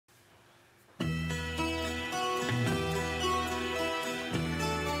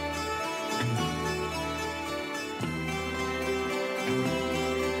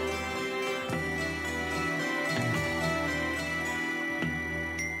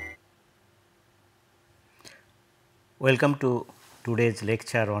Welcome to today's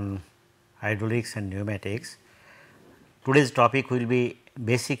lecture on hydraulics and pneumatics. Today's topic will be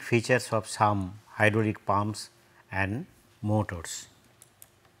basic features of some hydraulic pumps and motors.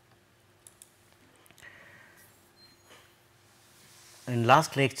 In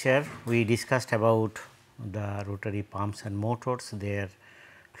last lecture, we discussed about the rotary pumps and motors, their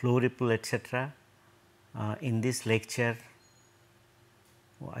flow ripple etc. In this lecture,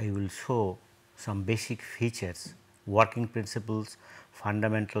 I will show some basic features, working principles,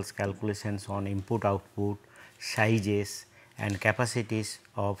 fundamentals, calculations on input output, sizes and capacities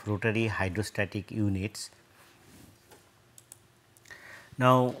of rotary hydrostatic units.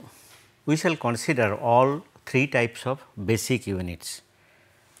 Now, we shall consider all three types of basic units.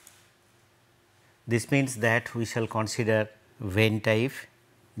 This means that we shall consider vane type,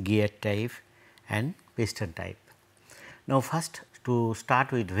 gear type and piston type. Now, first to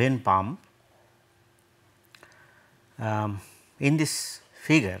start with vane pump, in this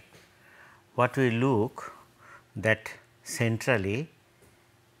figure what we look that centrally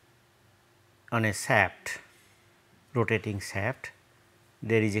on a shaft, rotating shaft,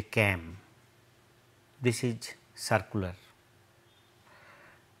 there is a cam. This is circular.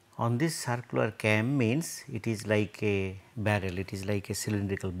 On this circular cam means it is like a barrel, it is like a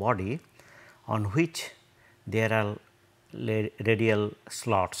cylindrical body on which there are radial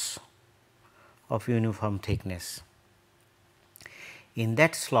slots of uniform thickness. In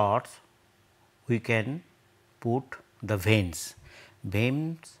that slot we can put the vanes.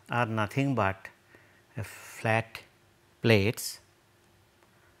 Vanes are nothing but flat plates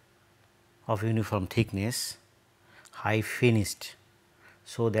of uniform thickness, high finished,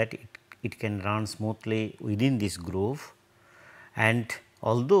 so that it can run smoothly within this groove. And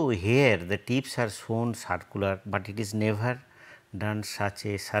although here the tips are shown circular, but it is never done such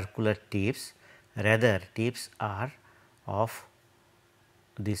a circular tips, rather tips are of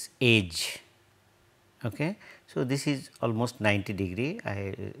this edge. Okay. So, this is almost 90 degree,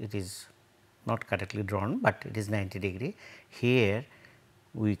 it is not correctly drawn, but it is 90 degree. Here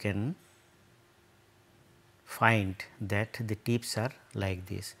we can find that the tips are like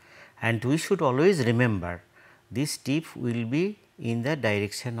this, and we should always remember this tip will be in the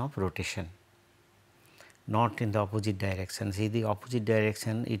direction of rotation, not in the opposite direction. See, the opposite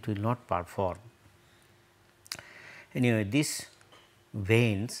direction it will not perform. Anyway, these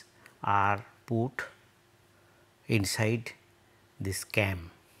vanes are put inside this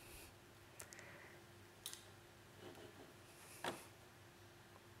cam.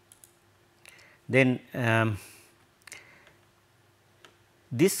 Then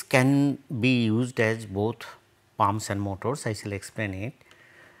this can be used as both pumps and motors. I shall explain it.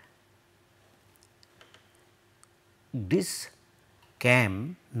 This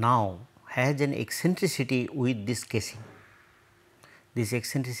cam now has an eccentricity with this casing. This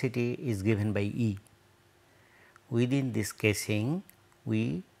eccentricity is given by E. Within this casing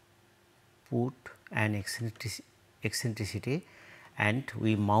we put an eccentricity and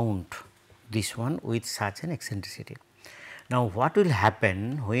we mount this one with such an eccentricity. Now, what will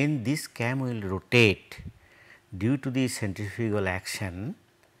happen when this cam will rotate due to the centrifugal action?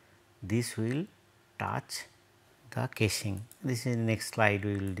 This will touch the casing. This is the next slide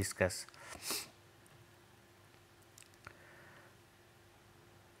we will discuss.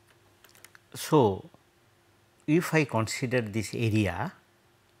 So, if I consider this area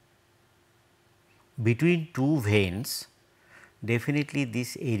between two vanes, definitely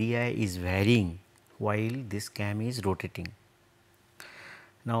this area is varying while this cam is rotating.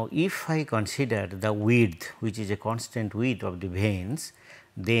 Now, if I consider the width, which is a constant width of the vanes,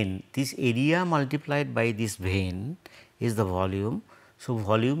 then this area multiplied by this vane is the volume. So,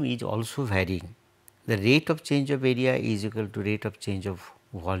 volume is also varying. The rate of change of area is equal to rate of change of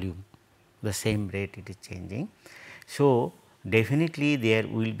volume, the same rate it is changing. So, definitely there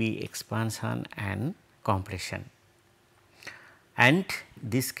will be expansion and compression, and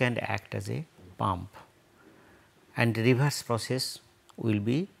this can act as a pump, and reverse process will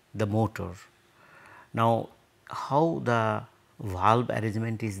be the motor. Now, how the valve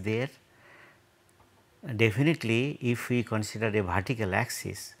arrangement is there? Definitely if we consider a vertical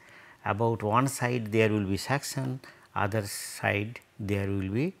axis, about one side there will be suction, other side there will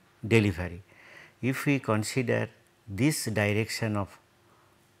be delivery. If we consider this direction of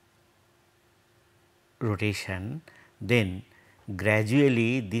rotation, then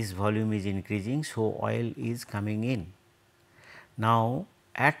gradually this volume is increasing. So, oil is coming in. Now,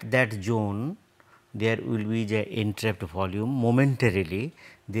 at that zone there will be the entrapped volume momentarily,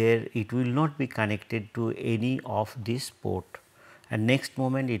 there it will not be connected to any of this port, and next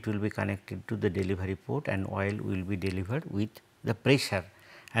moment it will be connected to the delivery port and oil will be delivered with the pressure,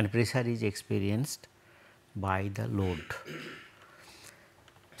 and pressure is experienced by the load.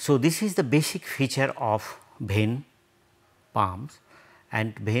 So, this is the basic feature of vane pumps,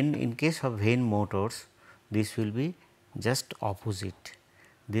 and vane, in case of vane motors, this will be just opposite.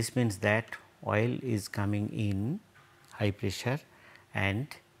 This means that oil is coming in high pressure and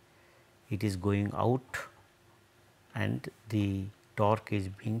it is going out, and the torque is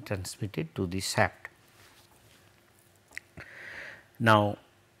being transmitted to the shaft. Now,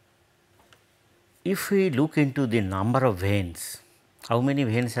 if we look into the number of vanes, how many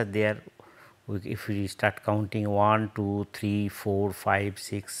vanes are there? If we start counting 1, 2, 3, 4, 5,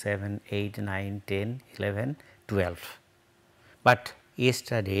 6, 7, 8, 9, 10, 11, 12. But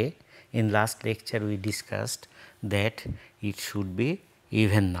yesterday in last lecture we discussed that it should be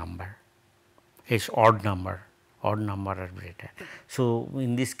even number, it is odd number are greater. So,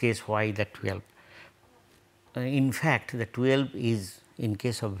 in this case why the 12? In fact, the 12 is, in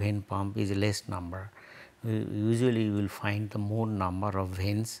case of vane pump, is a less number. Usually you will find the more number of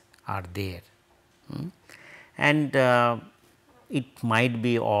vanes are there. And it might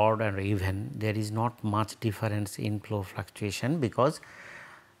be odd or even, there is not much difference in flow fluctuation, because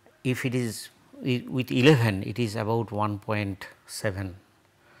if it is with 11 it is about 1.7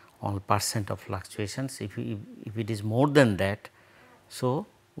 all percent of fluctuations. If it is more than that, so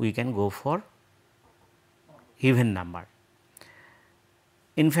we can go for even number.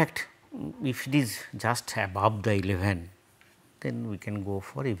 In fact, if it is just above the 11, then we can go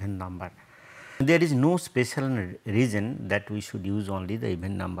for even number. There is no special reason that we should use only the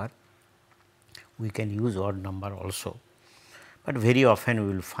even number, we can use odd number also, but very often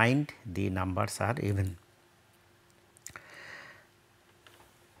we will find the numbers are even.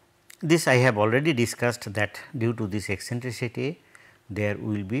 This I have already discussed that due to this eccentricity there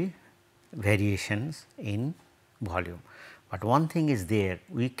will be variations in volume, but one thing is there,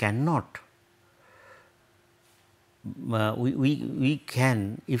 we cannot we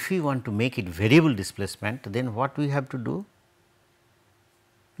can, if we want to make it variable displacement, then what we have to do?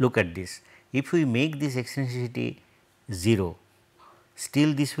 Look at this, if we make this eccentricity 0,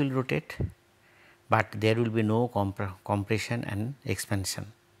 still this will rotate, but there will be no compression and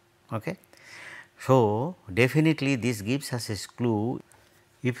expansion. Okay. So, definitely this gives us a clue,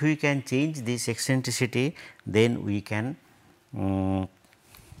 if we can change this eccentricity, then we can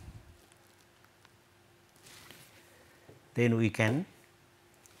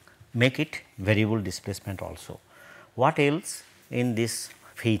make it variable displacement also. What else in these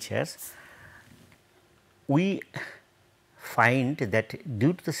features? We find that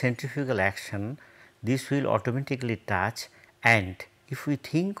due to the centrifugal action, this will automatically touch, and if we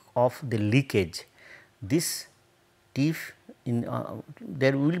think of the leakage, this tip in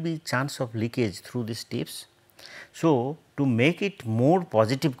there will be chance of leakage through these tips. So, to make it more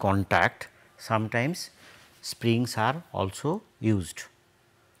positive contact, sometimes springs are also used.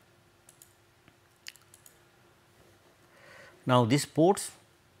 Now, these ports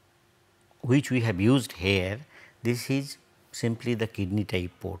which we have used here, this is simply the kidney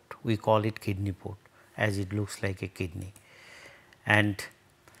type port, we call it kidney port as it looks like a kidney, and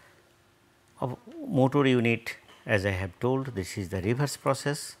of motor unit, as I have told, this is the reverse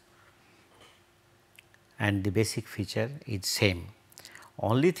process and the basic feature is same.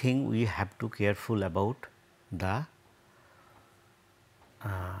 Only thing we have to careful about the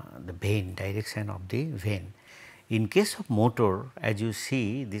vane, direction of the vane. In case of motor, as you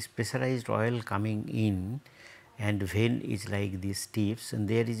see this pressurized oil coming in and vane is like these tips, and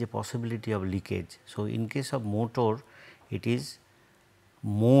there is a possibility of leakage. So, in case of motor it is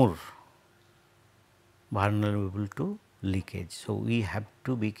more vulnerable to leakage. So, we have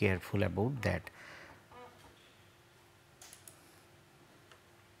to be careful about that.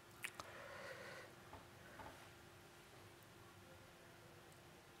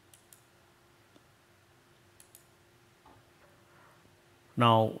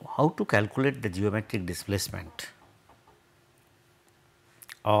 Now, how to calculate the geometric displacement,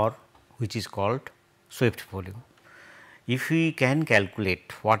 or which is called swept volume? If we can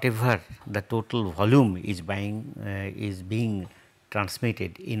calculate whatever the total volume is being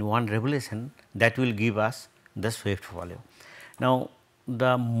transmitted in one revolution, that will give us the swept volume. Now,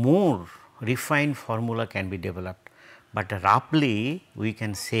 the more refined formula can be developed, but roughly we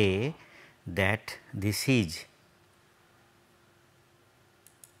can say that this is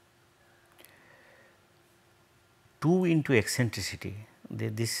two into eccentricity,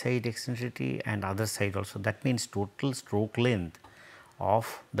 this side eccentricity and other side also, that means total stroke length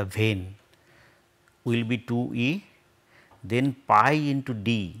of the vane will be 2 E, then pi into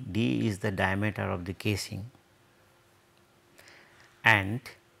d, d is the diameter of the casing, and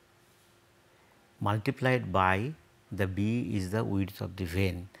multiplied by the b is the width of the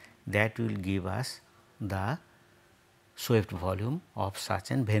vane, that will give us the swept volume of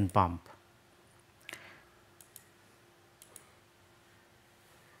such an vane pump.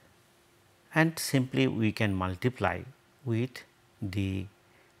 And simply we can multiply with the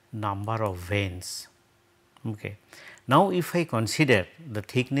number of vanes. Okay. Now, if I consider the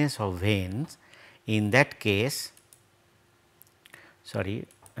thickness of vanes, in that case, sorry,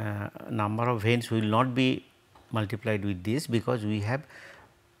 number of vanes will not be multiplied with this, because we have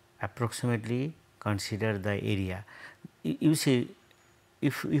approximately considered the area. You see,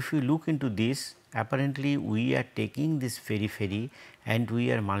 if you look into this, apparently we are taking this periphery and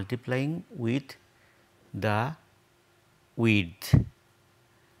we are multiplying with the width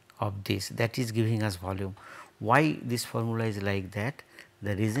of this, that is giving us volume. Why this formula is like that?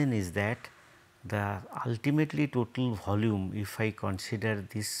 The reason is that the ultimately total volume, if I consider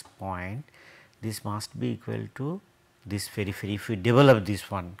this point, this must be equal to this periphery. If we develop this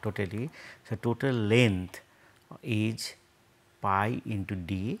one totally, so total length is pi into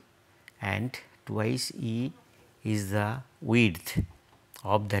d, and twice E is the width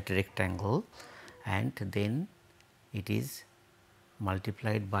of that rectangle, and then it is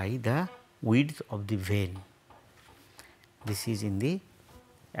multiplied by the width of the vane. This is in the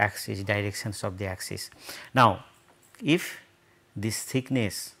axis, directions of the axis. Now, if this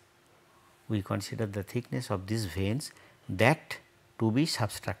thickness, we consider the thickness of these vanes, that to be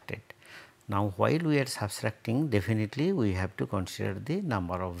subtracted. Now, while we are subtracting, definitely we have to consider the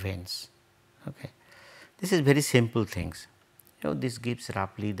number of vanes. Okay. This is very simple things. This gives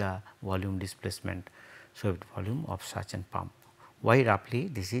roughly the volume displacement, swept volume of such an pump. Why roughly?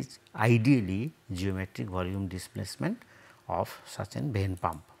 This is ideally geometric volume displacement of such an vane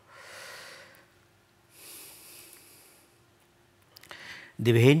pump.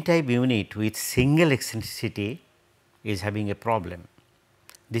 The vane type unit with single eccentricity is having a problem.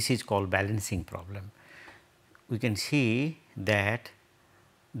 This is called balancing problem. We can see that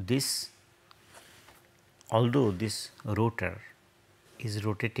this, although this rotor is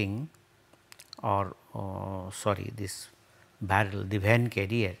rotating, or sorry, this barrel, the vane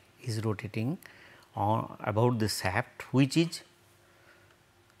carrier is rotating on about the shaft, which is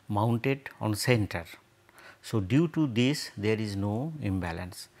mounted on center. So, due to this there is no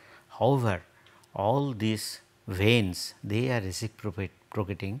imbalance. However, all these vanes, they are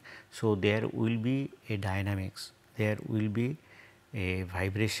reciprocating. So, there will be a dynamics, there will be a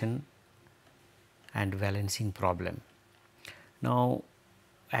vibration and balancing problem. Now,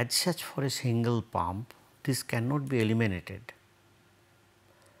 as such, for a single pump, this cannot be eliminated.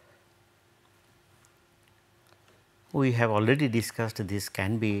 We have already discussed this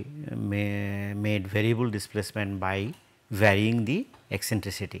can be made variable displacement by varying the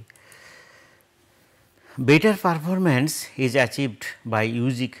eccentricity. Better performance is achieved by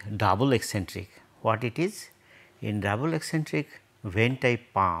using double eccentric. What it is? In double eccentric vane type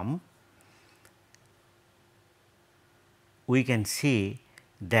pump, we can see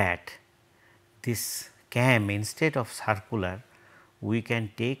that this cam, instead of circular, we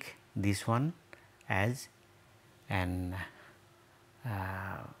can take this one as an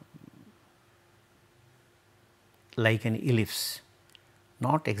like an ellipse,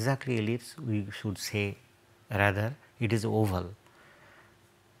 not exactly ellipse, we should say, rather it is oval.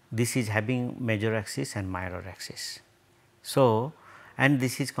 This is having major axis and minor axis. So, and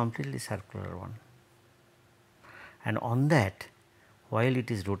this is completely circular one, and on that, while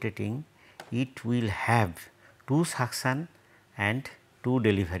it is rotating, it will have two suction and two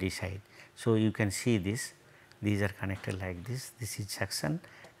delivery side. So, you can see this, these are connected like this is suction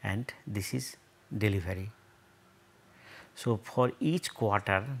and this is delivery. So, for each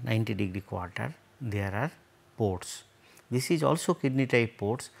quarter, 90-degree quarter, there are ports. This is also kidney type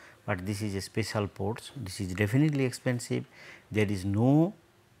ports, but this is a special ports. This is definitely expensive. There is no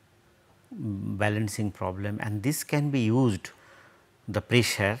balancing problem, and this can be used the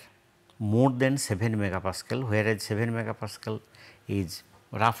pressure more than 7 megapascal, whereas 7 megapascal is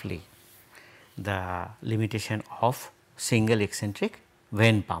roughly the limitation of single eccentric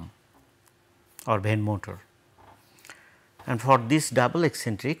vane pump or vane motor. And for this double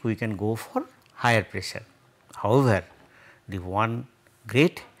eccentric, we can go for higher pressure. However, the one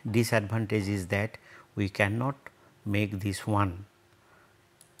great disadvantage is that we cannot make this one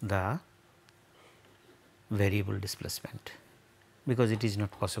the variable displacement, because it is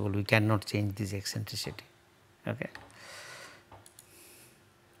not possible, we cannot change this eccentricity. Okay.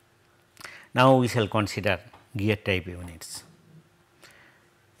 Now, we shall consider gear type units.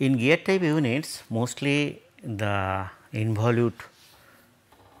 In gear type units, mostly the involute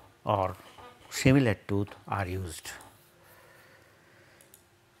or similar tooth are used.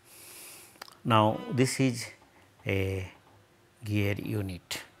 Now, this is a gear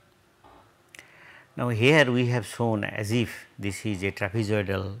unit. Now, here we have shown as if this is a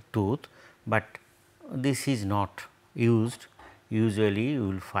trapezoidal tooth, but this is not used. Usually, you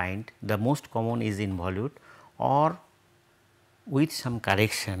will find the most common is involute, or with some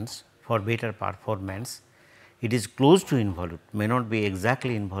corrections for better performance, it is close to involute, may not be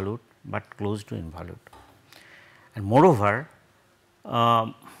exactly involute, but close to involute. And moreover,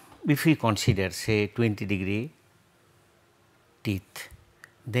 if we consider say 20-degree teeth,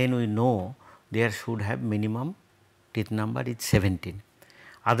 then we know there should have minimum teeth number is 17.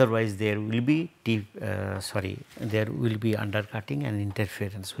 Otherwise, there will be there will be undercutting and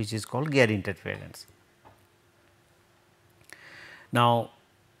interference, which is called gear interference. Now,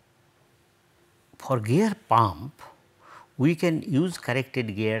 for gear pump, we can use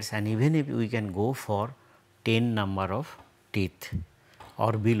corrected gears, and even if we can go for 10 number of teeth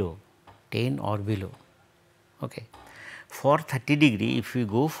or below, 10 or below. Okay. For 30-degree, if we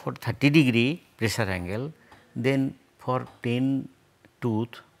go for 30-degree pressure angle, then for 10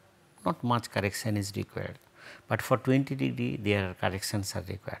 tooth not much correction is required, but for 20-degree there corrections are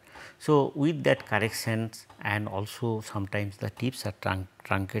required. So, with that corrections, and also sometimes the tips are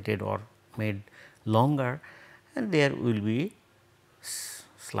truncated or made longer, and there will be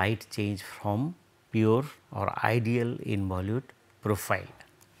slight change from pure or ideal involute profile.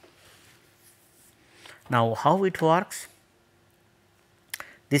 Now, how it works?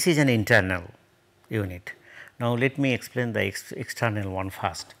 This is an internal unit. Now, let me explain the external one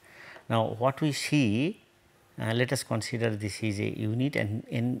first. Now, what we see, let us consider this is a unit, and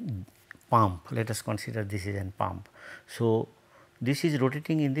in pump, let us consider this is a pump. So, this is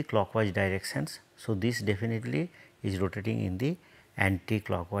rotating in the clockwise directions. So, this definitely is rotating in the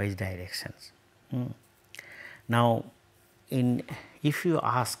anti-clockwise directions. Now, if you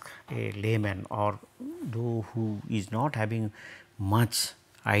ask a layman or though who is not having much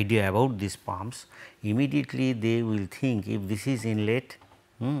idea about these pumps, immediately they will think if this is inlet,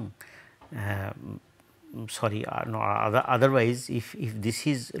 otherwise if this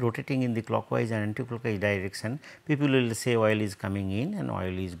is rotating in the clockwise and anti-clockwise direction, people will say oil is coming in and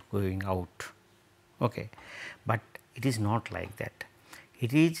oil is going out. Okay. But it is not like that.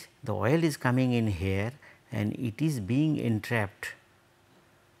 It is the oil is coming in here and it is being entrapped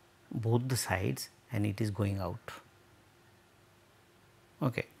both the sides and it is going out.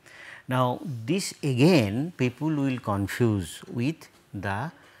 Okay. Now, this again people will confuse with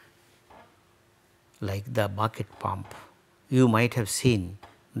the bucket pump. You might have seen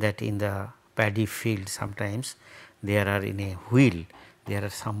that in the paddy field sometimes there are in a wheel, there are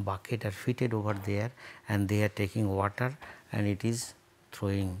some bucket are fitted over there and they are taking water and it is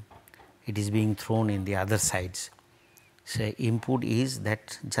being thrown in the other sides. So, input is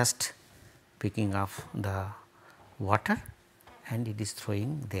that just picking up the water and it is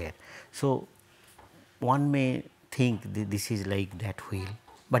throwing there. So, one may think this is like that wheel,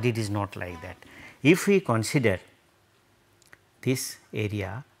 but it is not like that. If we consider this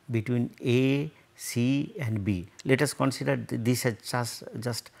area between A, C and B, let us consider this has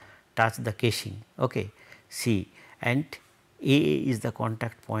just touched the casing, okay, C, and A is the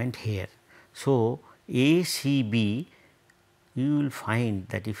contact point here. So, A, C, B, you will find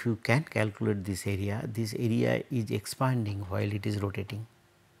that if you can calculate this area is expanding while it is rotating,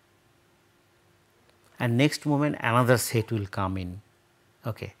 and next moment another set will come in.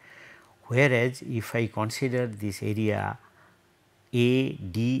 Okay. Whereas, if I consider this area A,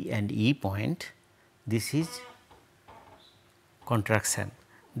 D and E point, this is contraction,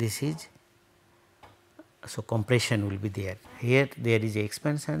 this is, so compression will be there. Here there is a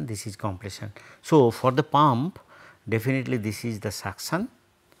expansion, this is compression. So, for the pump definitely this is the suction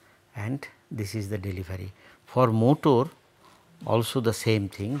and this is the delivery. For motor also the same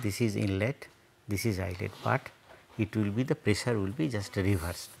thing, this is inlet, this is outlet, but it will be the pressure will be just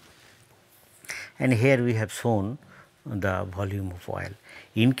reversed. And here we have shown the volume of oil.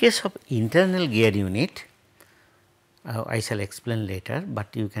 In case of internal gear unit, I shall explain later,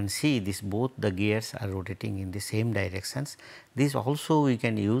 but you can see this both the gears are rotating in the same directions. This also we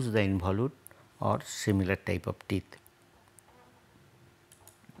can use the involute or similar type of teeth.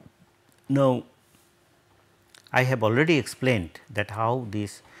 Now, I have already explained that how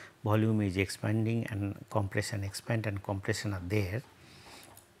this volume is expanding and compression expand and compression are there.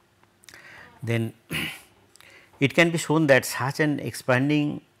 Then it can be shown that such an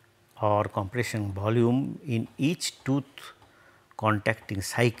expanding or compression volume in each tooth contacting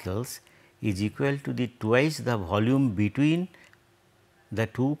cycles is equal to the twice the volume between the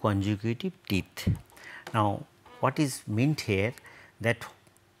two consecutive teeth. Now, what is meant here, that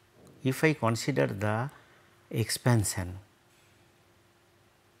if I consider the expansion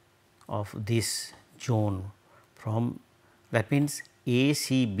of this zone from, that means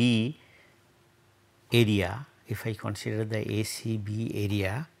ACB area, if I consider the ACB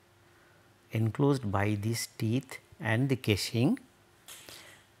area enclosed by this teeth and the casing,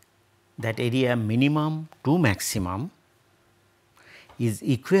 that area minimum to maximum is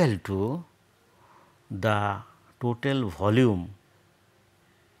equal to the total volume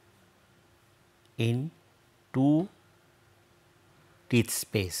in two teeth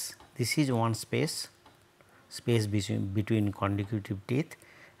space. This is one space between consecutive teeth,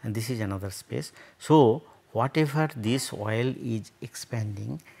 and this is another space. So, whatever this oil is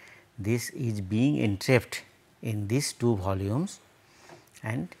expanding, this is being entrapped in these two volumes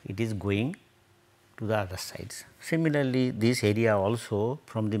and it is going to the other sides. Similarly, this area also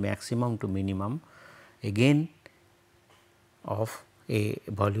from the maximum to minimum again of a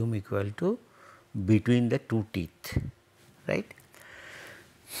volume equal to between the two teeth, right.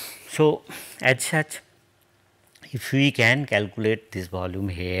 So, as such, if we can calculate this volume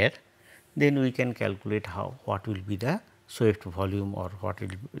here, then we can calculate what will be the swept volume or what will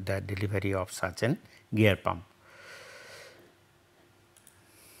be the delivery of such an gear pump.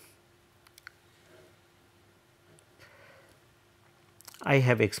 I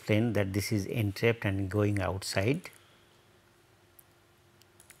have explained that this is entrapped and going outside.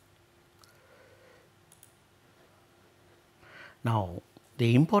 Now,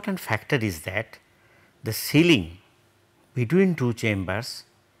 the important factor is that the sealing between two chambers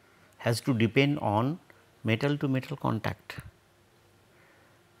has to depend on metal to metal contact.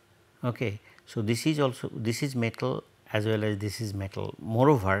 Okay. So, this is also, this is metal as well as this is metal.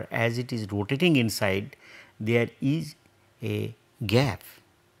 Moreover, as it is rotating inside, there is a gap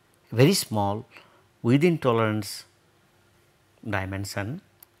very small within tolerance dimension,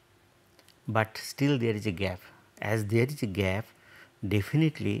 but still there is a gap. As there is a gap,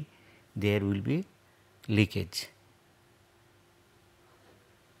 definitely there will be leakage.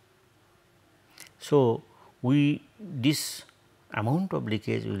 So, this amount of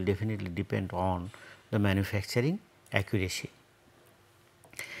leakage will definitely depend on the manufacturing accuracy.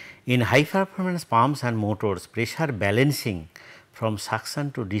 In high performance pumps and motors, pressure balancing from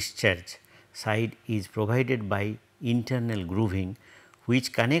suction to discharge side is provided by internal grooving,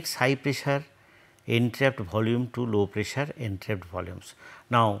 which connects high pressure entrapped volume to low pressure entrapped volumes.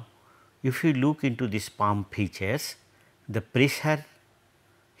 Now, if you look into this pump features, the pressure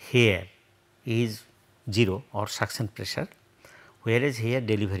here is 0 or suction pressure, whereas here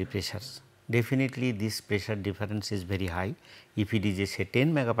delivery pressures. Definitely this pressure difference is very high. If it is a say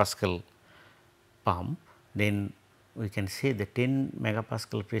 10 megapascal pump, then we can say the 10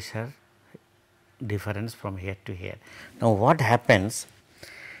 megapascal pressure difference from here to here. Now, what happens,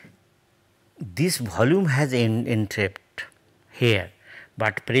 this volume has entrapped here,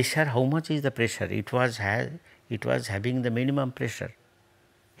 but pressure, how much is the pressure? It was having the minimum pressure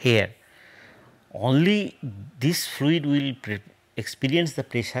here. Only this fluid will experience the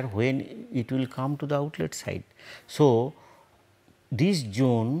pressure when it will come to the outlet side. So, this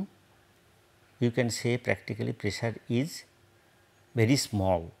zone, you can say practically pressure is very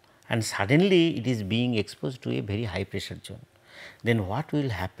small and suddenly it is being exposed to a very high pressure zone. Then what will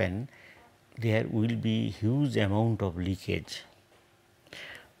happen? There will be huge amount of leakage.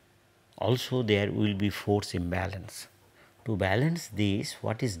 Also there will be force imbalance. To balance this,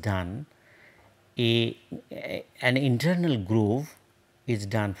 what is done? An internal groove is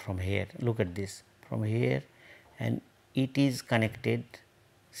done from here. Look at this, from here, and it is connected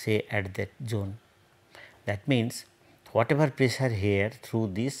say at that zone. That means whatever pressure here,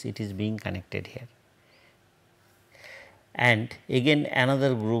 through this it is being connected here, and again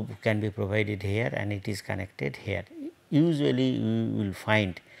another groove can be provided here and it is connected here. Usually you will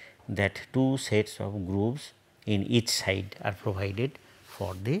find that two sets of grooves in each side are provided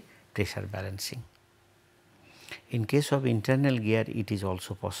for the pressure balancing. In case of internal gear, it is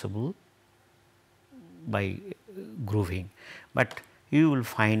also possible by grooving, but you will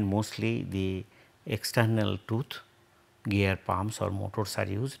find mostly the external tooth gear pumps or motors are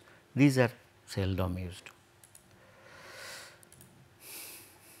used. These are seldom used.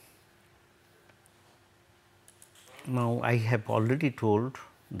 Now, I have already told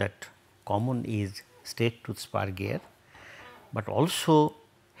that common is straight tooth spar gear, but also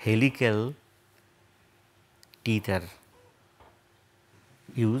helical teeth are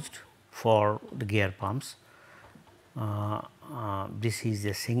used for the gear pumps. This is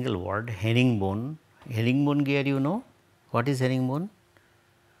a single word, herringbone. Herringbone gear, you know what is herringbone?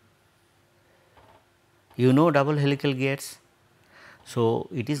 You know double helical gears. So,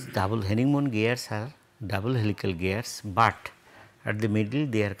 it is double herringbone gears are double helical gears, but at the middle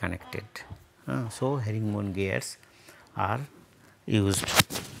they are connected. So, herringbone gears are used,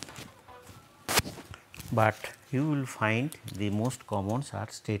 but you will find the most commons are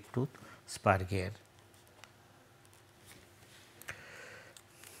straight tooth spur gear.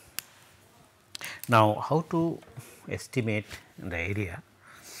 Now, how to estimate the area,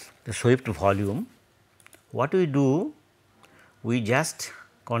 the swept volume? What we do, we just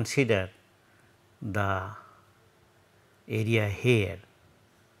consider the area here.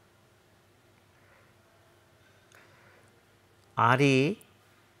 R A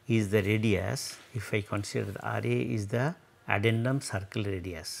is the radius, if I consider R A is the addendum circle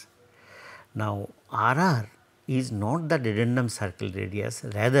radius. Now, R R is not the addendum circle radius,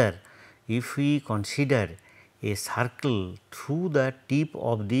 rather if we consider a circle through the tip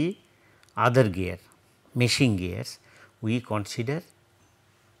of the other gear, meshing gears, we consider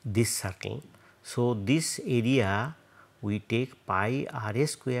this circle. So, this area we take pi R A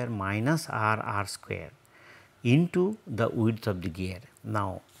square minus R R square into the width of the gear.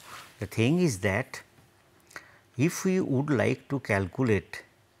 Now, the thing is that if we would like to calculate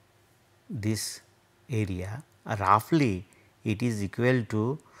this area, roughly it is equal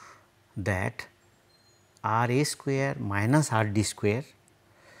to that R A square minus R D square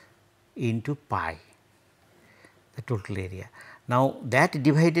into pi, the total area. Now, that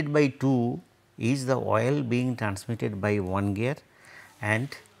divided by 2 is the oil being transmitted by one gear, and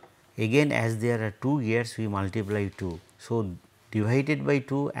again as there are 2 gears we multiply 2. So, divided by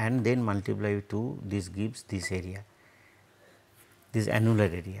 2 and then multiply 2, this gives this area, this annular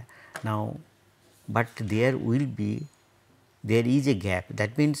area. Now, but there is a gap,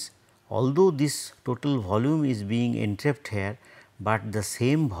 that means although this total volume is being entrapped here, but the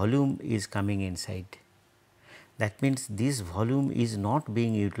same volume is coming inside. That means, this volume is not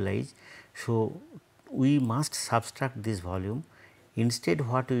being utilized. So, we must subtract this volume. Instead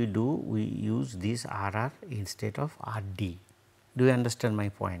what we do, we use this R R instead of R D. Do you understand my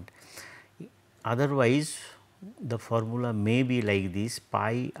point? Otherwise, the formula may be like this,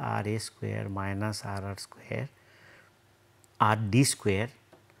 pi R A square minus R R square R D square,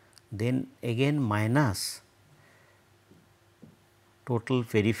 then again minus total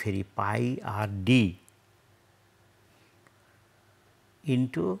periphery pi R D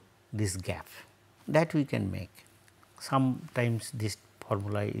into this gap, that we can make. Sometimes this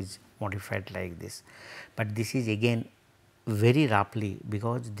formula is modified like this, but this is again very roughly,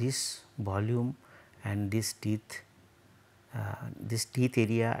 because this volume and this teeth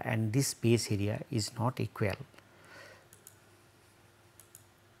area and this space area is not equal.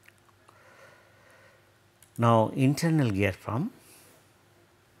 Now, internal gear pump,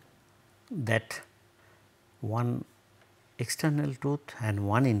 that one external tooth and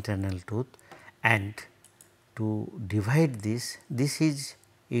one internal tooth, and to divide this, this is,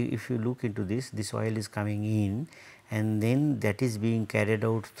 if you look into this, this oil is coming in and then that is being carried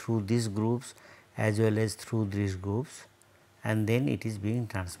out through these grooves as well as through these grooves, and then it is being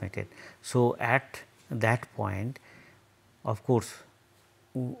transmitted. So, at that point, of course,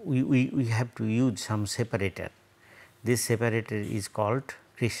 we have to use some separator. This separator is called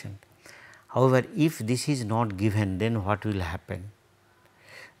crescent. However, if this is not given, then what will happen?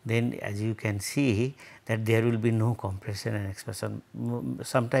 Then as you can see that there will be no compression and expansion.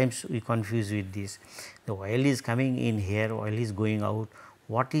 Sometimes we confuse with this. The oil is coming in here, oil is going out.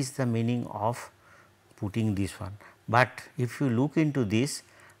 What is the meaning of putting this one? But if you look into this,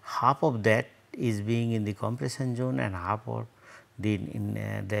 half of that is being in the compression zone and half of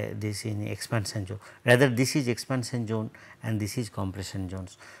this in expansion zone. Rather, this is expansion zone and this is compression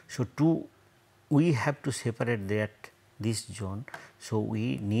zones. So, we have to separate this zone. So,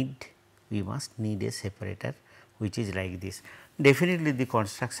 we must need a separator which is like this. Definitely the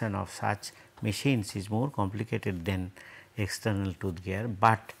construction of such machines is more complicated than external tooth gear,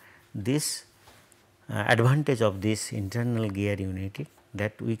 but this advantage of this internal gear unit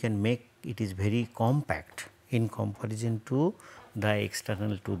that we can make it is very compact in comparison to the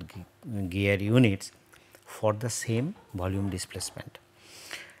external tooth gear units for the same volume displacement.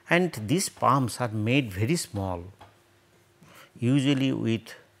 And these pumps are made very small, usually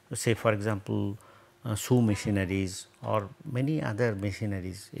with, say for example, shoe machineries or many other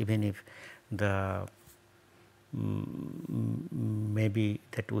machineries, even if the maybe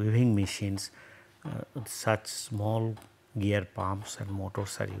that weaving machines, such small gear pumps and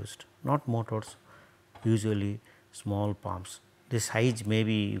motors are used, not motors, usually small pumps. The size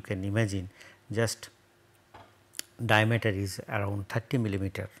maybe you can imagine just diameter is around 30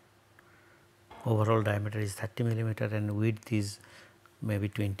 millimeter, overall diameter is 30 millimeter and width is maybe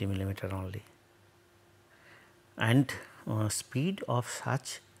 20 millimeter only, and speed of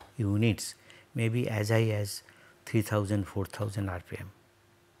such units may be as high as 3000 4000 rpm.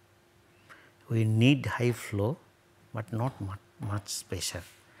 We need high flow, but not much pressure,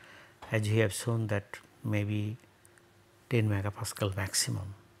 as we have shown that maybe 10 megapascal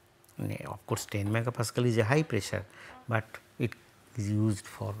maximum. Of course, 10 megapascal is a high pressure, but it is used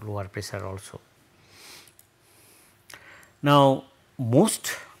for lower pressure also. Now,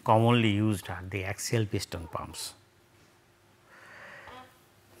 most commonly used are the axial piston pumps.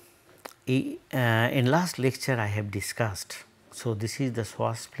 In last lecture I have discussed. So, this is the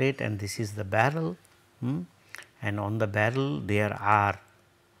swash plate and this is the barrel, and on the barrel there are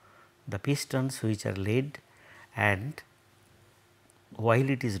the pistons which are laid, and while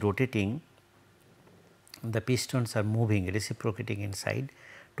it is rotating the pistons are moving, reciprocating inside.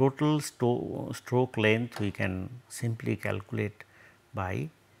 Total stroke length we can simply calculate by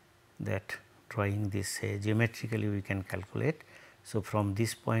that, drawing this geometrically we can calculate. So, from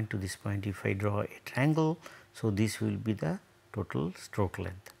this point to this point if I draw a triangle, so this will be the total stroke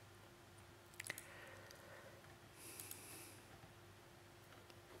length.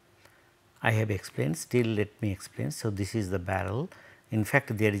 I have explained, still let me explain. So, this is the barrel. In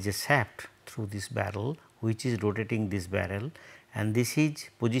fact, there is a shaft through this barrel which is rotating this barrel, and this is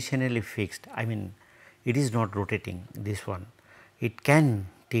positionally fixed. I mean, it is not rotating this one. It can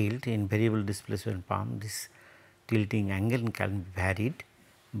tilt in variable displacement pump. This tilting angle can be varied,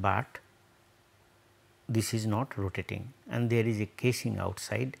 but this is not rotating, and there is a casing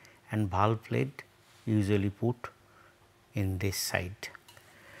outside and valve plate usually put in this side.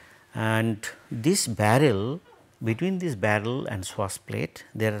 And this barrel, between this barrel and swash plate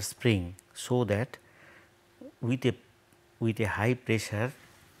there are spring, so that with a high pressure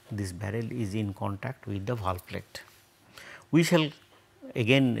this barrel is in contact with the valve plate. We shall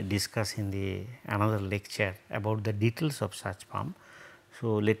again discuss in the another lecture about the details of such pump.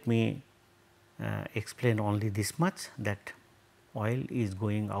 So, let me explain only this much, that oil is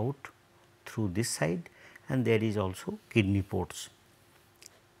going out through this side and there is also kidney ports.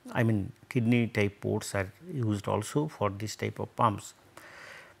 I mean kidney type ports are used also for this type of pumps.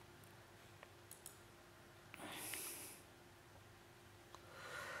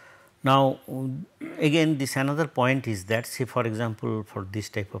 Now, again this another point is that, say for example, for this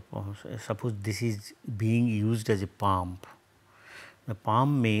type of pumps, suppose this is being used as a pump. The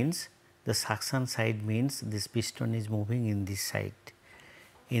pump means the suction side means this piston is moving in this side,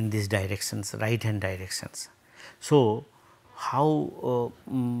 in these directions, right hand directions. So, how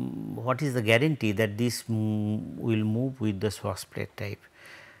what is the guarantee that this will move with the swash plate type,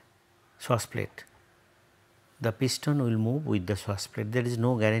 swash plate? The piston will move with the swash plate, there is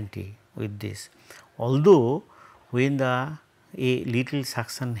no guarantee with this. Although when a little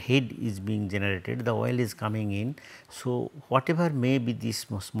suction head is being generated, the oil is coming in. So, whatever may be this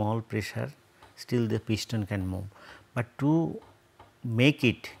small pressure, still the piston can move, but to make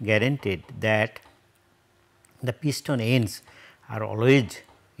it guaranteed that the piston ends are always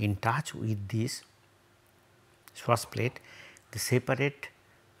in touch with this swash plate, the separate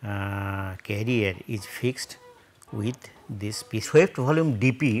carrier is fixed with this piston. Swept volume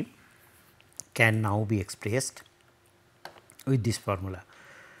dP can now be expressed with this formula.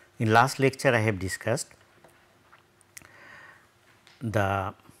 In last lecture I have discussed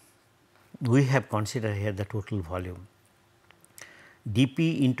we have considered here the total volume.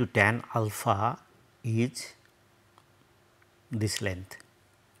 dP into tan alpha is this length,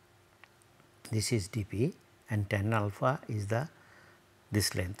 this is dP and tan alpha is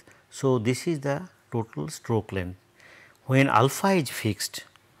this length. So, this is the total stroke length. When alpha is fixed,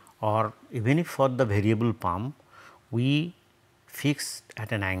 or even if for the variable pump we fix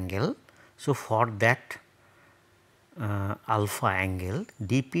at an angle. So, for that alpha angle,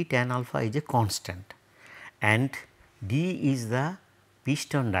 dP tan alpha is a constant and d is the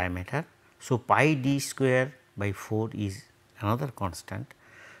piston diameter. So, pi d square by 4 is another constant.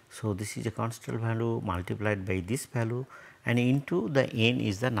 So, this is a constant value multiplied by this value and into the n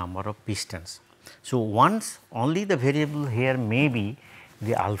is the number of pistons. So, once only the variable here may be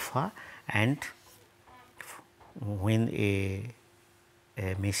the alpha, and when a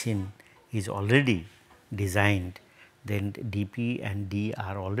machine is already designed, then dP and d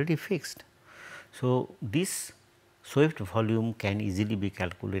are already fixed. So, this swept volume can easily be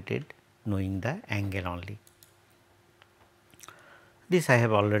calculated knowing the angle only. This I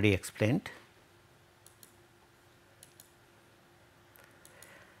have already explained.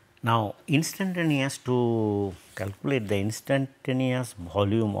 Now, instantaneous, to calculate the instantaneous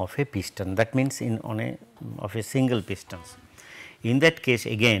volume of a piston, that means in on a of a single pistons. In that case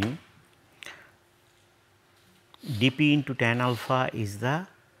again dP into tan alpha is the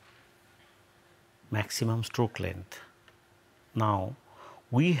maximum stroke length. Now,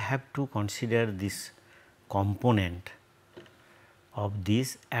 we have to consider this component of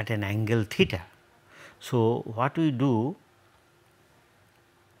this at an angle theta. So, what we do,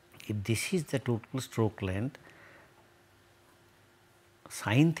 if this is the total stroke length,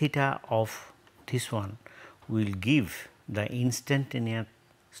 sin theta of this one will give the instantaneous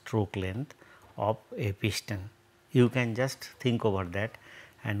stroke length of a piston. You can just think over that,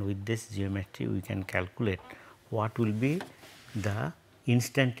 and with this geometry we can calculate what will be the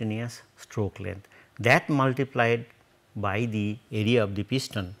instantaneous stroke length. That multiplied by the area of the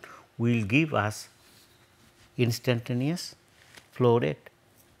piston will give us instantaneous flow rate.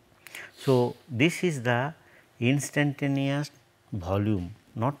 So, this is the instantaneous volume,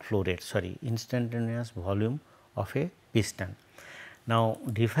 not flow rate, sorry, instantaneous volume of a piston. Now,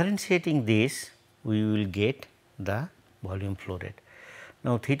 differentiating this, we will get the volume flow rate.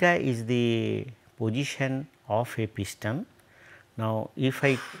 Now, theta is the position of a piston. Now, if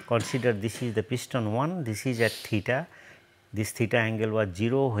I consider this is the piston 1, this is at theta, this theta angle was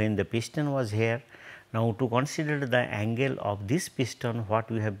 0 when the piston was here. Now, to consider the angle of this piston, what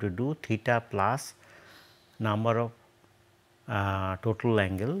we have to do, theta plus number of total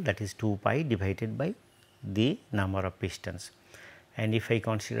angle, that is 2 pi divided by the number of pistons. And if I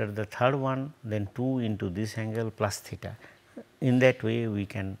consider the third one, then 2 into this angle plus theta. In that way we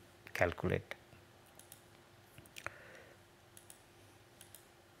can calculate.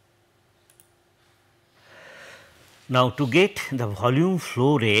 Now, to get the volume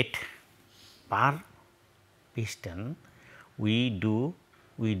flow rate per piston, we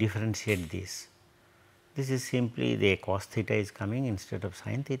differentiate this. This is simply the cos theta is coming instead of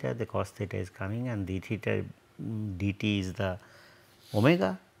sin theta, the cos theta is coming, and the theta dt is the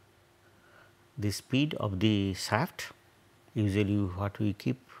omega, the speed of the shaft, usually what we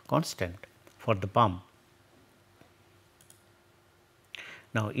keep constant for the pump.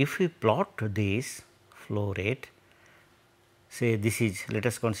 Now, if we plot this flow rate, say this is, let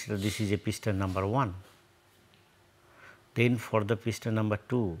us consider this is a piston number 1, then for the piston number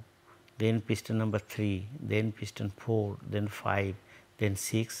 2, then piston number 3, then piston 4, then 5, then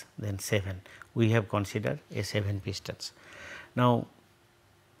 6, then 7. We have considered a 7 pistons. Now,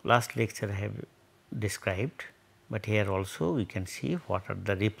 last lecture I have described, but here also we can see what are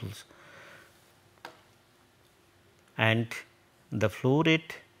the ripples, and the flow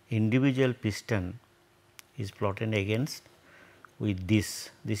rate individual piston is plotted against with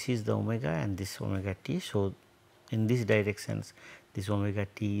this is the omega and this omega t. So, in these directions this omega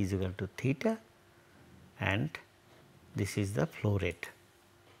t is equal to theta, and this is the flow rate.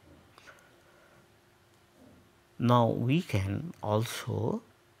 Now, we can also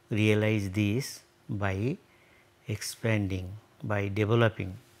realize this by expanding, by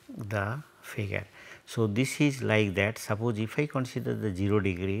developing the figure. So, this is like that. Suppose if I consider the 0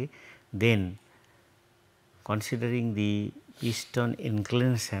 degree, then considering the piston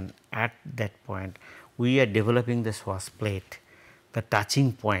inclination at that point, we are developing the swash plate, the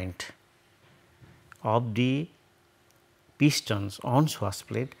touching point of the pistons on swash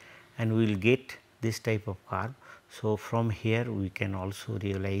plate, and we will get this type of curve. So, from here we can also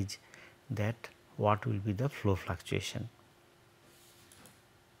realize that what will be the flow fluctuation.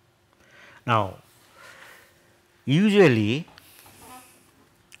 Now, usually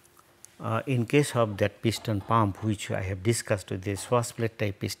in case of that piston pump which I have discussed with the swash plate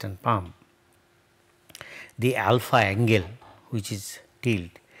type piston pump, the alpha angle which is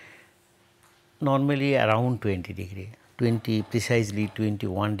tilt normally around 20 degree, 20 precisely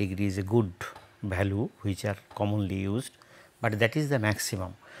 21 degree is a good value which are commonly used, but that is the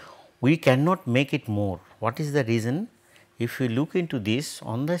maximum. We cannot make it more. What is the reason? If we look into this,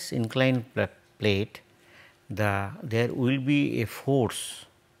 on this inclined plate, there will be a force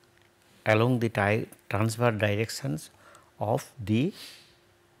along the transverse directions of the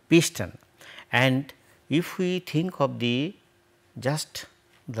piston, and if we think of the just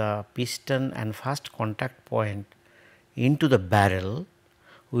the piston and first contact point into the barrel,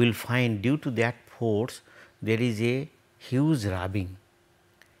 we will find due to that force there is a huge rubbing,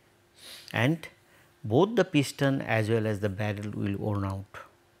 and both the piston as well as the barrel will worn out.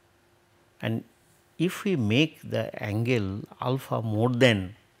 And if we make the angle alpha more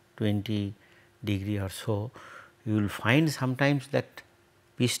than 20 degree or so, you will find sometimes that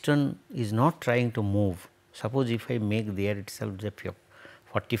piston is not trying to move. Suppose if I make there itself the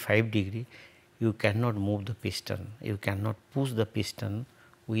 45 degree, you cannot move the piston, you cannot push the piston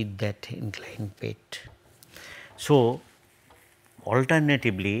with that inclined plate. So,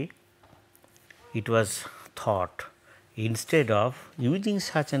 alternatively it was thought, instead of using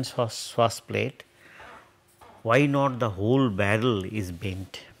such an swash plate, why not the whole barrel is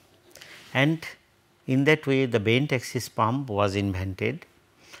bent, and in that way the bent axis pump was invented,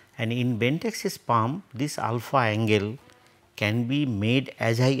 and in bent axis pump this alpha angle can be made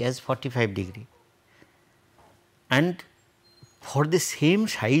as high as 45 degree, and for the same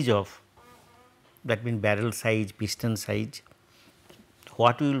size of, that means barrel size, piston size,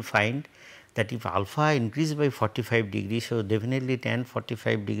 what we will find that if alpha increase by 45 degree, so definitely tan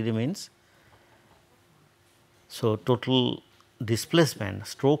 45 degree means, so total displacement,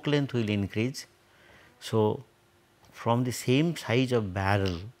 stroke length will increase. So, from the same size of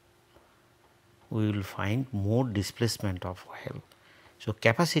barrel we will find more displacement of oil. So,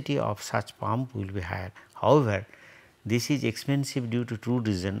 capacity of such pump will be higher. However, this is expensive due to two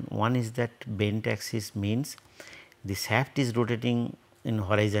reasons. One is that bent axis means the shaft is rotating in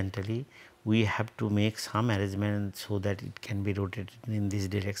horizontally, we have to make some arrangement so that it can be rotated in these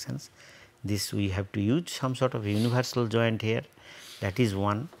directions. This we have to use some sort of universal joint here, that is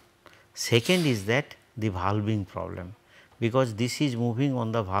one. Second is that the valving problem, because this is moving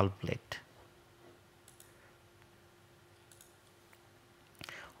on the valve plate.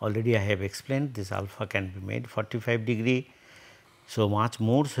 Already I have explained this alpha can be made 45 degree. So, much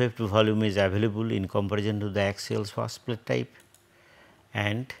more swept volume is available in comparison to the axial swash plate type,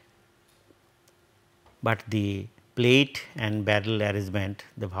 and but the plate and barrel arrangement,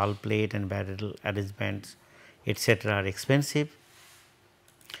 the valve plate and barrel arrangements etc. are expensive.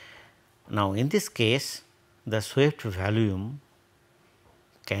 Now, in this case the swept volume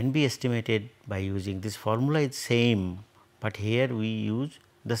can be estimated by using this formula is same, but here we use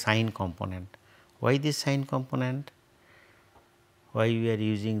the sign component. Why this sign component? Why we are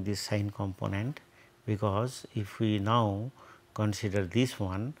using this sign component? Because if we now consider this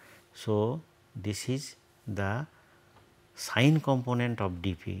one, so this is the sign component of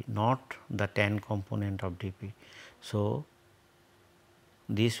dP, not the tan component of dP. So,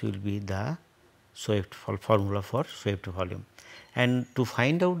 this will be the swept formula for swept volume, and to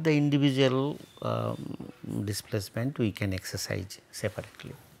find out the individual displacement we can exercise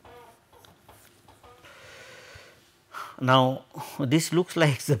separately. Now, this looks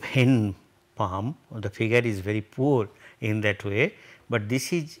like the pen palm, the figure is very poor in that way, but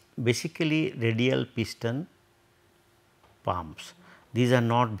this is basically radial piston pumps. These are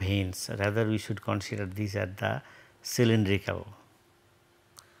not vanes, rather we should consider these are the cylindrical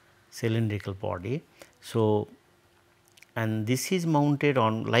body. So, and this is mounted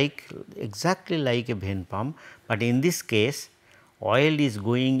on like exactly like a vane pump, but in this case oil is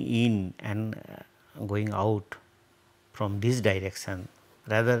going in and going out from this direction,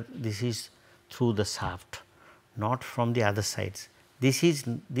 rather this is through the shaft, not from the other sides. This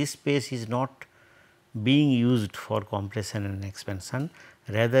space is not being used for compression and expansion,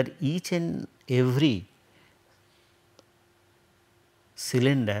 rather each and every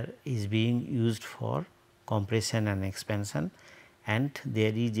cylinder is being used for compression and expansion, and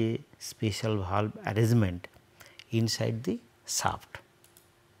there is a special valve arrangement inside the shaft.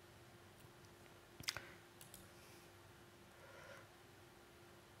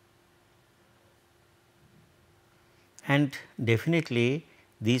 And definitely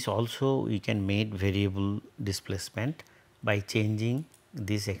this also we can make variable displacement by changing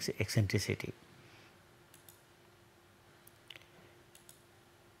this eccentricity.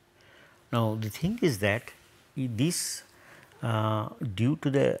 Now, the thing is that this due to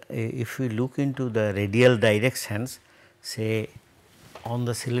the if we look into the radial directions, say on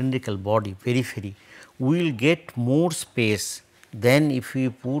the cylindrical body periphery, we will get more space than if we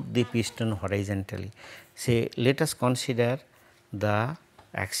put the piston horizontally. Say let us consider the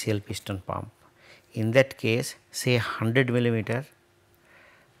axial piston pump. In that case, say 100 millimeter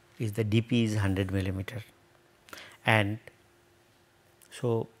is the dP is 100 millimeter, and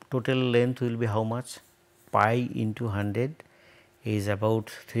so total length will be how much? Pi into 100 is about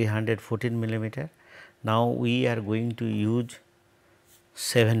 314 millimeter. Now, we are going to use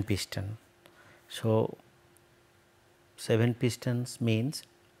 7 piston. So, 7 pistons means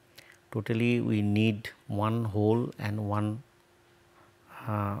totally we need one hole and one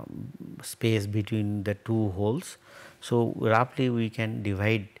space between the two holes. So, roughly we can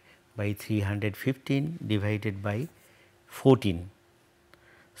divide by 315 divided by 14.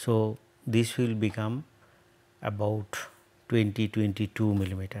 So, this will become about 20-22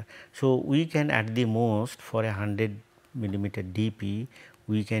 millimeter. So, we can at the most for a 100 millimeter DP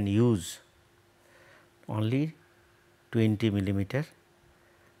we can use only 20 millimeter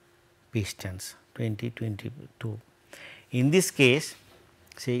pistons, 20-22. In this case,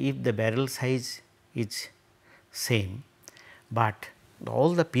 say if the barrel size is same, but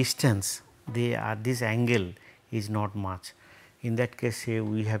all the pistons they are, this angle is not much. In that case, say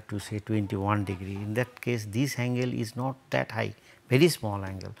we have to say 21 degree. In that case, this angle is not that high, very small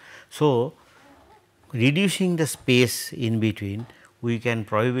angle. So, reducing the space in between, we can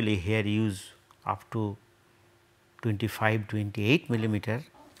probably here use up to 25-28 millimeter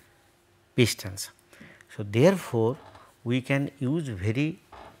pistons. So, therefore, we can use very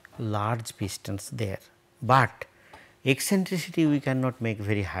large pistons there, but eccentricity we cannot make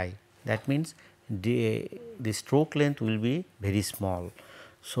very high. That means, the stroke length will be very small.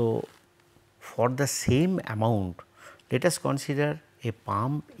 So, for the same amount, let us consider a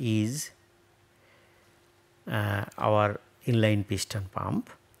pump is our inline piston pump,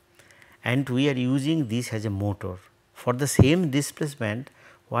 and we are using this as a motor. For the same displacement,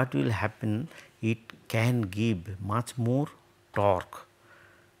 what will happen? It can give much more torque,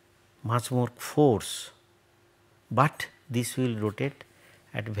 much more force, but this will rotate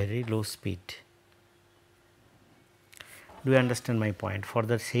at very low speed. Do you understand my point? For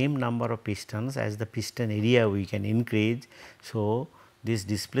the same number of pistons, as the piston area we can increase, so this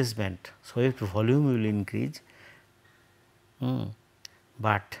displacement, so if volume will increase,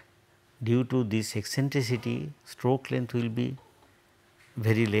 but due to this eccentricity, stroke length will be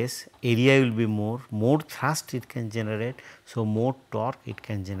very less, area will be more thrust it can generate, so more torque it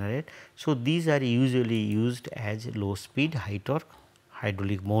can generate. So, these are usually used as low speed high torque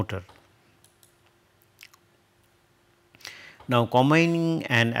hydraulic motor. Now, combining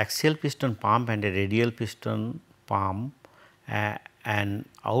an axial piston pump and a radial piston pump, an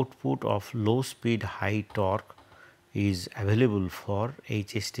output of low speed high torque is available for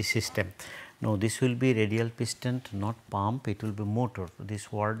HST system. Now, this will be radial piston, not pump, it will be motor.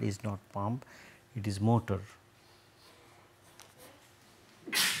 This word is not pump, it is motor.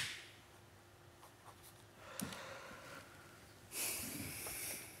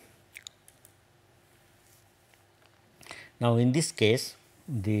 Now, in this case,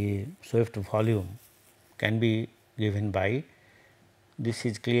 the swept volume can be given by, this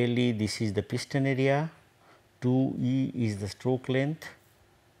is clearly, this is the piston area, 2E is the stroke length,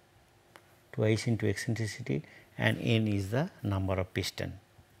 twice into eccentricity, and N is the number of piston.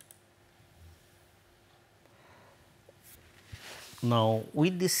 Now,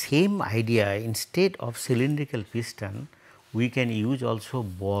 with the same idea, instead of cylindrical piston, we can use also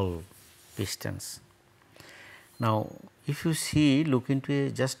ball pistons. Now, if you see, look into a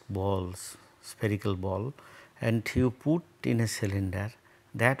just balls, spherical ball, and you put in a cylinder,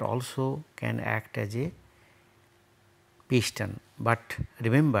 that also can act as a piston. But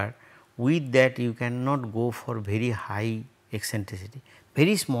remember, with that you cannot go for very high eccentricity,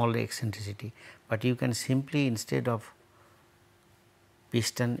 very small eccentricity, but you can simply, instead of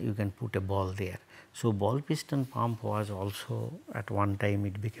piston, you can put a ball there. So, ball piston pump was also at one time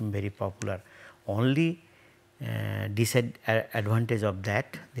it became very popular. Only disadvantage of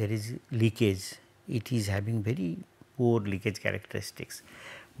that, there is leakage, it is having very poor leakage characteristics,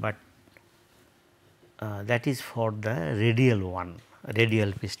 but that is for the radial one,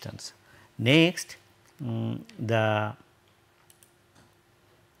 radial pistons. Next, in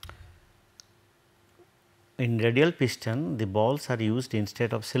radial piston, the balls are used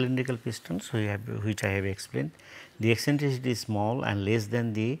instead of cylindrical pistons, which I have explained. The eccentricity is small and less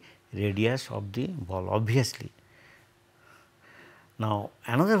than the radius of the ball, obviously. Now,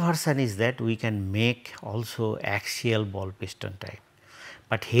 another version is that we can make also axial ball piston type,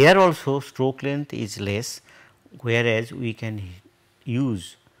 but here also stroke length is less, whereas we can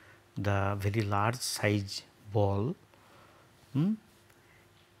use the very large size ball.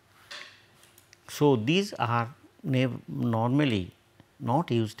 So, these are normally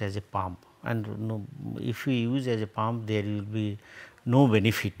not used as a pump, and if we use as a pump there will be no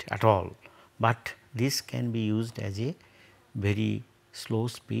benefit at all, but this can be used as a very slow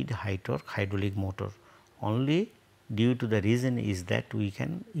speed high torque hydraulic motor, only due to the reason is that we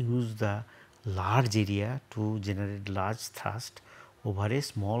can use the large area to generate large thrust over a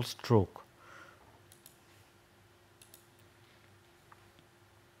small stroke.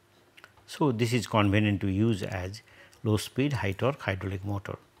 So, this is convenient to use as low speed high torque hydraulic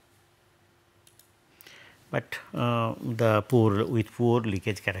motor, but with poor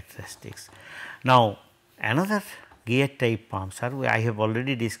leakage characteristics. Now, another gear type pumps are, I have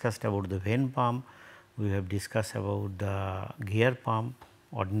already discussed about the vane pump, we have discussed about the gear pump,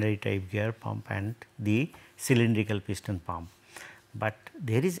 ordinary type gear pump and the cylindrical piston pump. But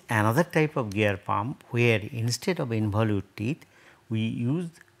there is another type of gear pump where instead of involute teeth, we use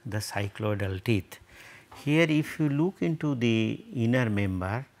the cycloidal teeth. Here if you look into the inner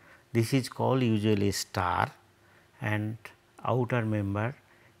member, this is called usually star and outer member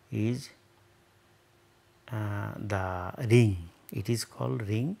is the ring, it is called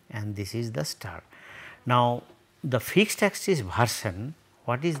ring and this is the star. Now, the fixed axis version,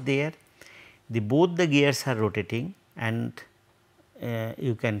 what is there? Both the gears are rotating and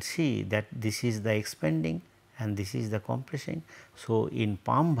you can see that this is the expanding and this is the compressing. So, in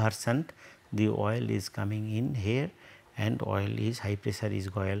pump version the oil is coming in here and oil is high pressure is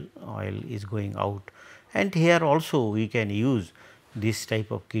oil is going out, and here also we can use this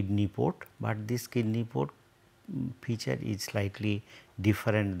type of kidney port, but this kidney port feature is slightly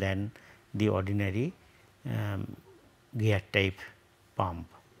different than the ordinary gear type pump,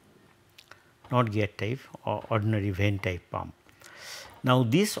 not gear type or ordinary vane type pump. Now,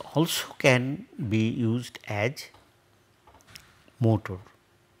 this also can be used as motor.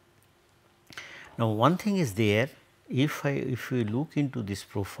 Now, one thing is there, if we look into this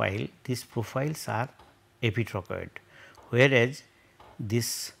profile, these profiles are epitrochoid, whereas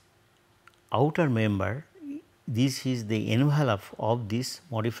this outer member, this is the envelope of this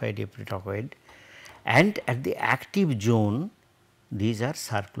modified epitrochoid, and at the active zone these are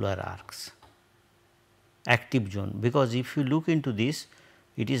circular arcs, active zone, because if you look into this,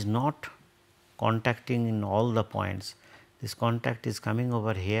 it is not contacting in all the points. This contact is coming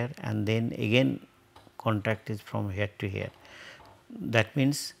over here and then again contact is from here to here. That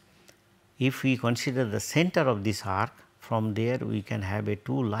means, if we consider the center of this arc, from there we can have a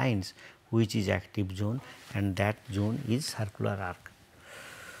two lines which is active zone and that zone is circular arc.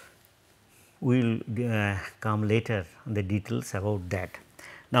 We will come later on the details about that.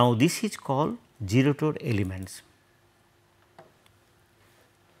 Now, this is called gerotor elements.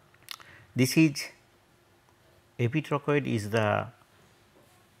 This is epitrochoid is the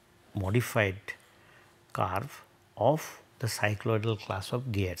modified curve of the cycloidal class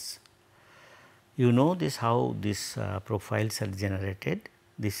of gears. You know this how this profiles are generated.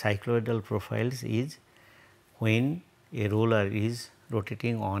 The cycloidal profiles is when a roller is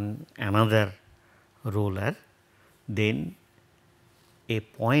rotating on another roller, then a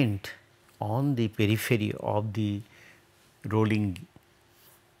point on the periphery of the rolling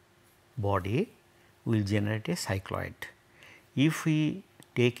body will generate a cycloid. If we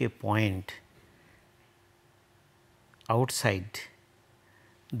take a point outside,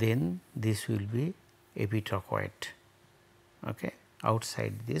 then this will be epitrochoid, okay,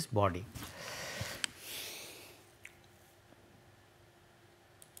 outside this body.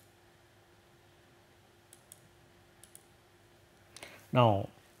 Now,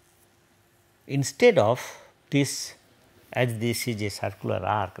 instead of this, as this is a circular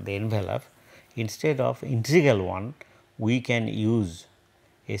arc, the envelope, instead of integral one, we can use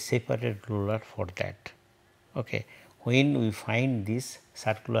a separate roller for that. Okay. When we find this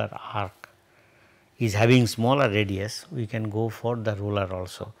circular arc is having smaller radius, we can go for the roller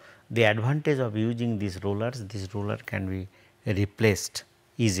also. The advantage of using these rollers, this roller can be replaced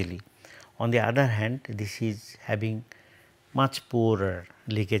easily. On the other hand, this is having much poorer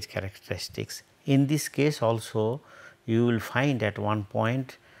leakage characteristics. In this case also, you will find at one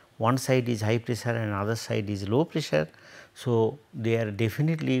point one side is high pressure and other side is low pressure. So, there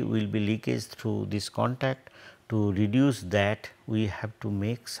definitely will be leakage through this contact. To reduce that, we have to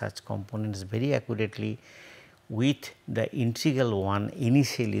make such components very accurately. With the integral one,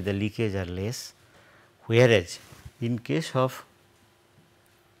 initially the leakage are less, whereas in case of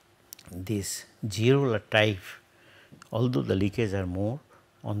this zero type, although the leakage are more,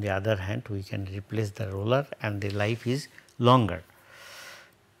 on the other hand we can replace the roller and the life is longer.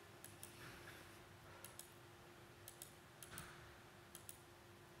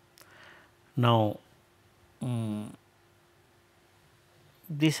 Now,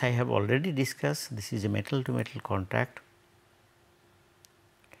 this I have already discussed, this is a metal to metal contact.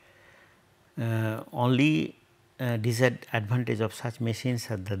 Only disadvantage of such machines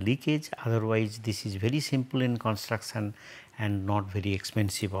are the leakage, otherwise this is very simple in construction and not very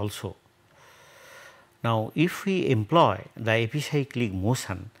expensive also. Now, if we employ the epicyclic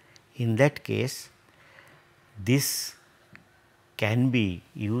motion, in that case this can be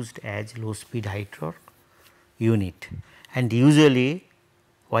used as low speed high torque unit, and usually,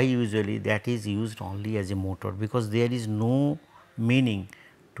 why usually, that is used only as a motor, because there is no meaning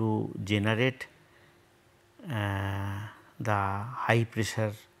to generate the high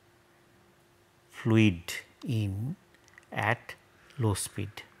pressure fluid in at low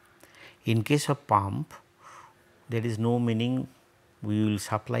speed. In case of pump, there is no meaning we will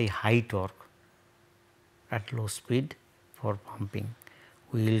supply high torque at low speed for pumping.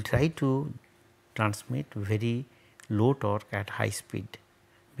 We will try to transmit very low torque at high speed,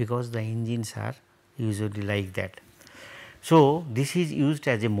 because the engines are usually like that. So, this is used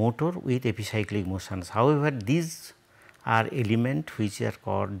as a motor with epicyclic motions. However, these are elements which are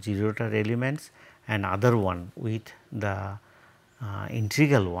called gerotor elements, and other one with the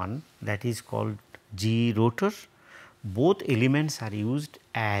integral one, that is called G rotor. Both elements are used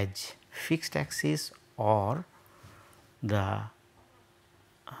as fixed axis or the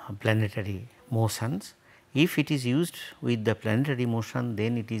planetary motions. If it is used with the planetary motion,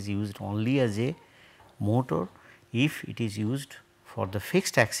 then it is used only as a motor. If it is used for the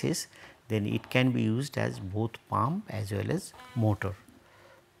fixed axis, then it can be used as both pump as well as motor.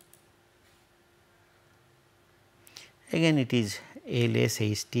 Again it is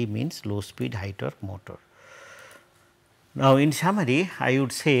LSHT, means low speed high torque motor. Now, in summary, I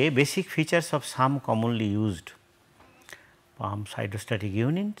would say basic features of some commonly used pumps hydrostatic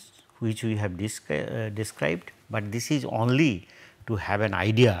units, which we have described, but this is only to have an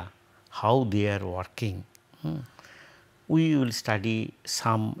idea how they are working. We will study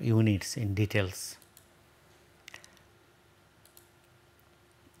some units in details.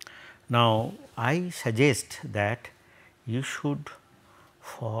 Now, I suggest that you should,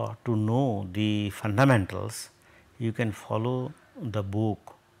 for to know the fundamentals, you can follow the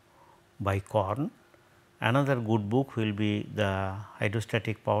book by Korn. Another good book will be the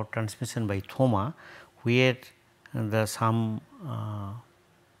Hydrostatic Power Transmission by Thoma, where the some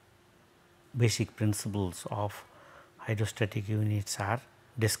basic principles of hydrostatic units are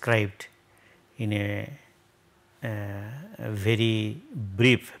described in a very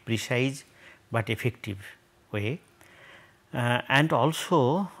brief, precise, but effective way. And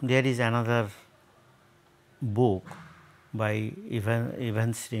also there is another book by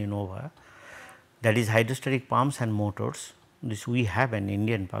Evansinova, that is Hydrostatic Pumps and Motors. This we have an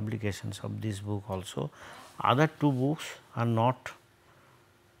Indian publications of this book also. Other two books are not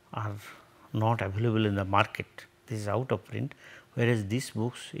available in the market. This is out of print, whereas this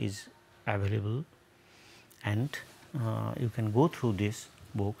books is available, and you can go through these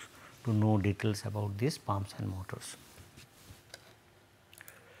books to know details about these pumps and motors.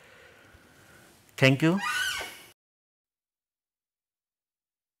 Thank you.